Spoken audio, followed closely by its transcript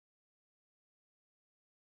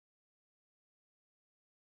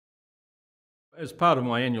As part of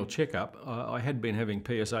my annual checkup, I had been having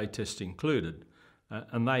PSA tests included,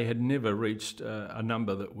 and they had never reached a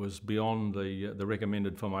number that was beyond the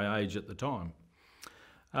recommended for my age at the time.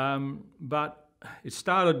 But it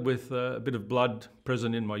started with a bit of blood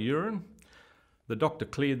present in my urine. The doctor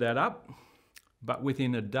cleared that up, but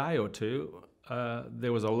within a day or two,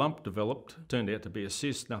 there was a lump developed. Turned out to be a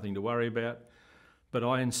cyst, nothing to worry about. But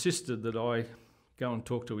I insisted that I go and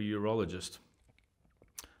talk to a urologist.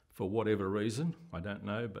 For whatever reason, I don't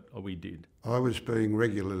know, but we did. I was being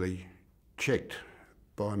regularly checked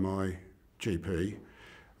by my GP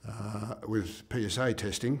with PSA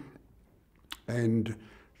testing, and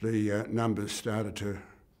the numbers started to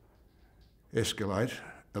escalate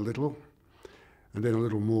a little, and then a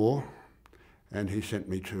little more, and he sent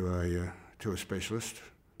me to a specialist.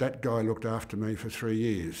 That guy looked after me for 3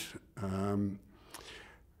 years.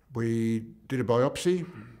 We did a biopsy,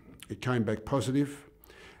 it came back positive,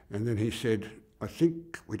 and then he said, I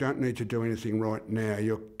think we don't need to do anything right now.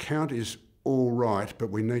 Your count is all right, but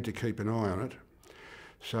we need to keep an eye on it.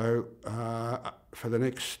 So for the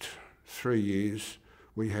next 3 years,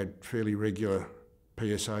 we had fairly regular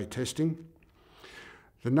PSA testing.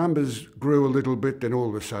 The numbers grew a little bit, then all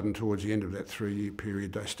of a sudden, towards the end of that 3-year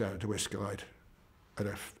period, they started to escalate at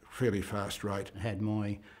a fairly fast rate. I had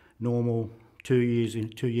my normal 2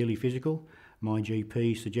 yearly physical. My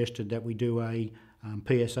GP suggested that we do a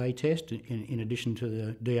PSA test in addition to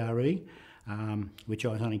the DRE, which I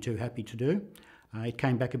was only too happy to do. It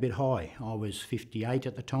came back a bit high. I was 58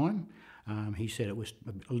 at the time. He said it was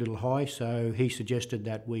a little high, so he suggested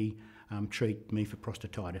that we treat me for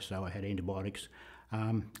prostatitis, so I had antibiotics.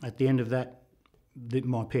 At the end of that,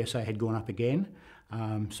 my PSA had gone up again,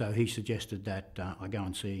 so he suggested that I go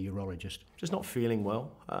and see a urologist. Just not feeling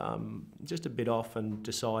well, just a bit off, and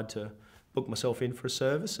decide to book myself in for a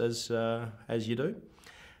service as you do.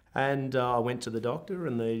 And I went to the doctor,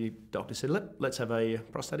 and the doctor said, let's have a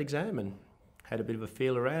prostate exam, and had a bit of a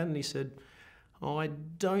feel around, and he said, I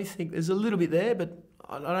don't think there's a little bit there, but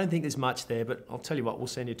I don't think there's much there, but I'll tell you what, we'll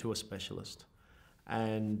send you to a specialist.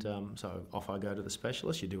 And so off I go to the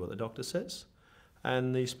specialist. You do what the doctor says,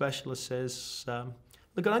 and the specialist says,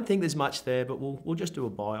 look, I don't think there's much there, but we'll just do a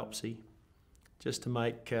biopsy just to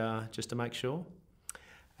make sure.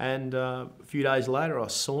 And a few days later, I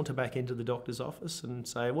saunter back into the doctor's office and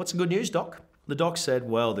say, what's the good news, doc? The doc said,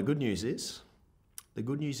 well, the good news is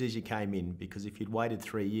you came in, because if you'd waited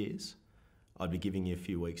 3 years, I'd be giving you a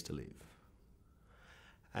few weeks to live.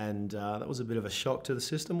 And that was a bit of a shock to the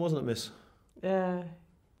system, wasn't it, miss?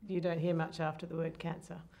 You don't hear much after the word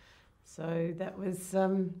cancer. So that was,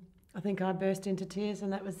 I think I burst into tears,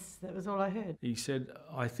 and that was all I heard. He said,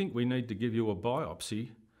 I think we need to give you a biopsy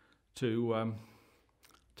to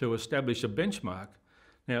establish a benchmark.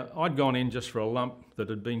 Now, I'd gone in just for a lump that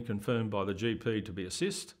had been confirmed by the GP to be a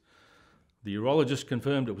cyst. The urologist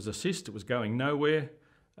confirmed it was a cyst, it was going nowhere,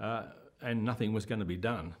 and nothing was going to be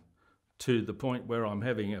done, to the point where I'm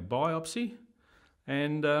having a biopsy,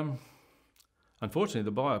 and unfortunately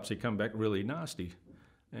the biopsy come back really nasty,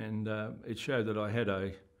 and it showed that I had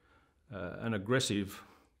an aggressive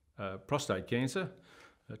prostate cancer.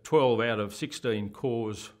 12 out of 16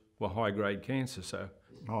 cores were high-grade cancer. So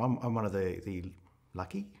I'm one of the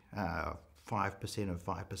lucky 5% of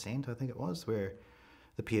 5%, I think it was, where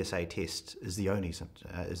the PSA test is the only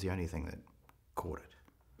thing that caught it.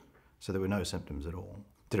 So there were no symptoms at all.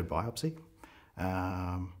 Did a biopsy,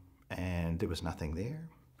 and there was nothing there.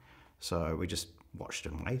 So we just watched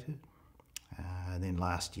and waited. And then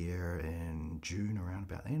last year in June, around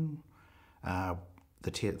about then,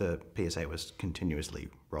 the PSA was continuously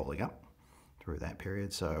rolling up through that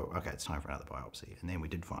period. So, okay, it's time for another biopsy. And then we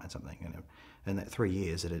did find something. And in that 3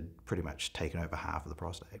 years, it had pretty much taken over half of the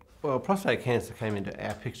prostate. Well, prostate cancer came into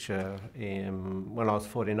our picture when I was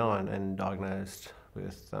 49 and diagnosed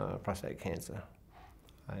with prostate cancer.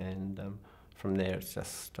 And from there, it's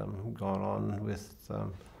just gone on with...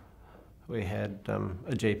 we had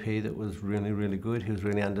a GP that was really, really good. He was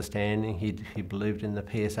really understanding. He believed in the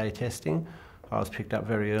PSA testing. I was picked up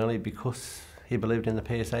very early because he believed in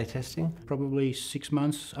the PSA testing. Probably 6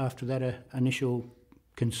 months after that initial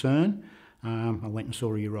concern, I went and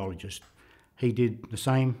saw a urologist. He did the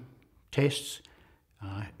same tests,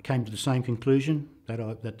 came to the same conclusion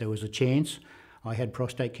that there was a chance I had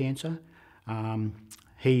prostate cancer.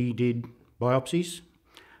 He did biopsies,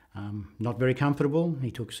 not very comfortable.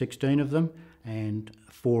 He took 16 of them, and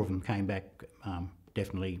 4 of them came back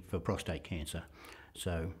definitely for prostate cancer.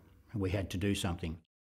 So we had to do something.